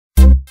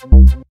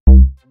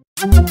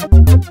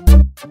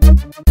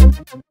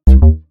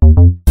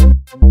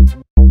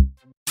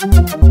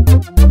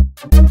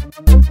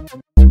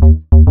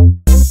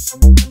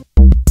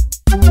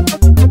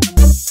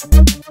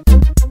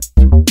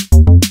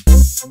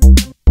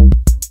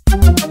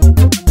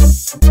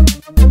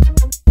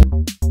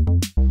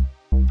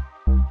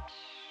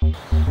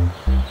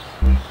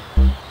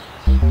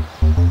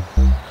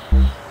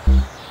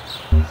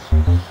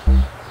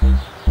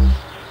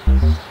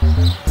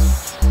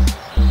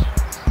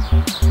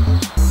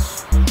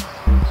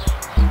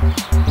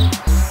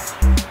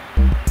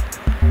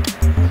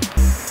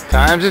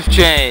Times have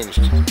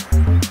changed.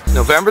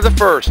 November the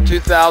 1st,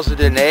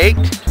 2008.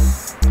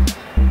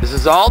 This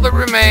is all that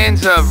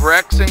remains of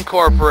WRECKS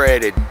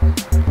Incorporated.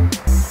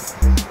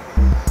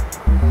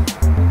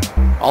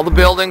 All the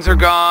buildings are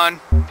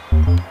gone.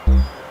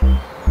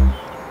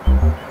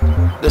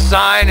 The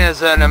sign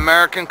is an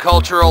American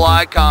cultural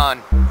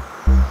icon.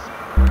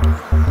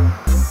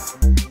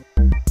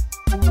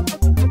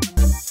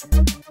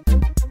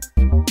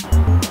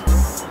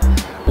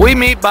 We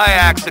meet by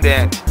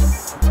accident.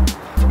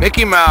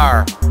 Mickey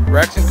Maurer,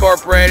 WRECKS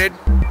Incorporated,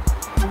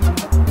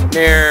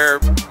 near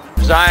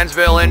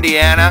Zionsville,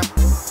 Indiana,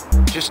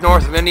 just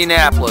north of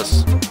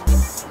Indianapolis,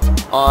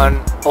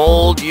 on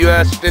old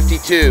US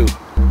 52.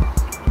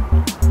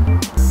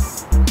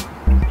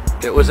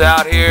 It was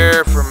out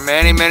here for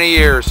many, many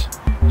years.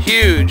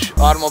 Huge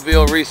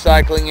automobile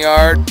recycling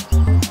yard.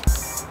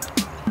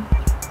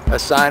 A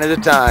sign of the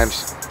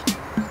times.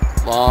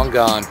 Long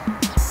gone.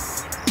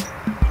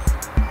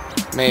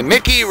 May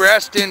Mickey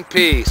rest in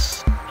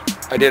peace.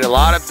 I did a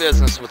lot of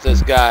business with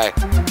this guy.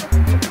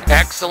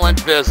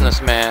 Excellent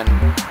businessman.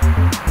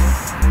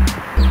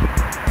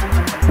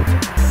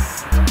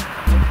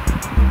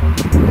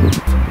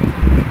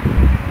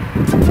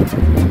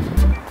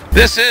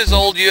 This is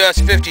old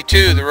US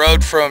 52, the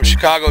road from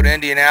Chicago to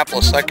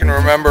Indianapolis. I can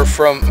remember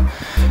from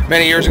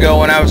many years ago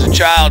when I was a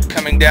child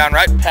coming down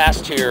right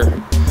past here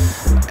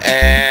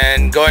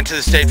and going to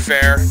the state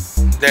fair.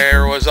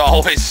 There was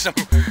always some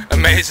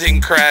amazing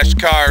crashed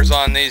cars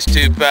on these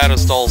two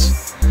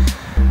pedestals.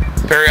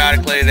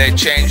 Periodically they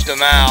changed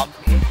them out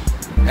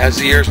as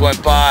the years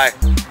went by.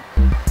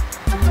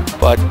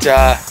 But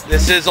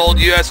this is old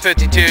US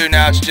 52,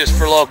 now it's just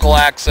for local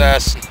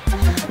access,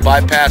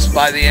 bypassed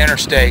by the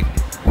interstate.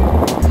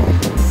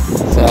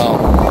 So,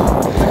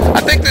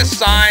 I think this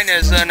sign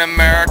is an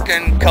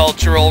American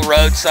cultural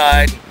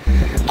roadside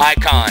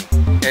icon.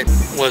 It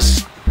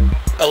was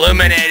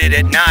illuminated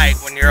at night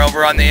when you're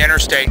over on the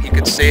interstate. You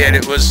could see it.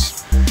 It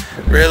was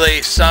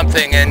really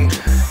something. And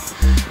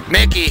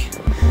Mickey,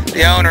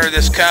 the owner of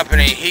this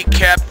company, he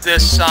kept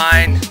this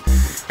sign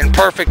in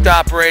perfect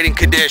operating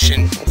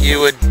condition. You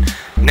would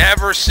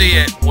never see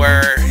it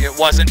where it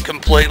wasn't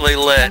completely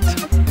lit.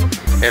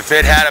 If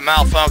it had a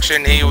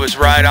malfunction, he was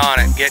right on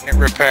it, getting it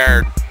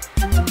repaired.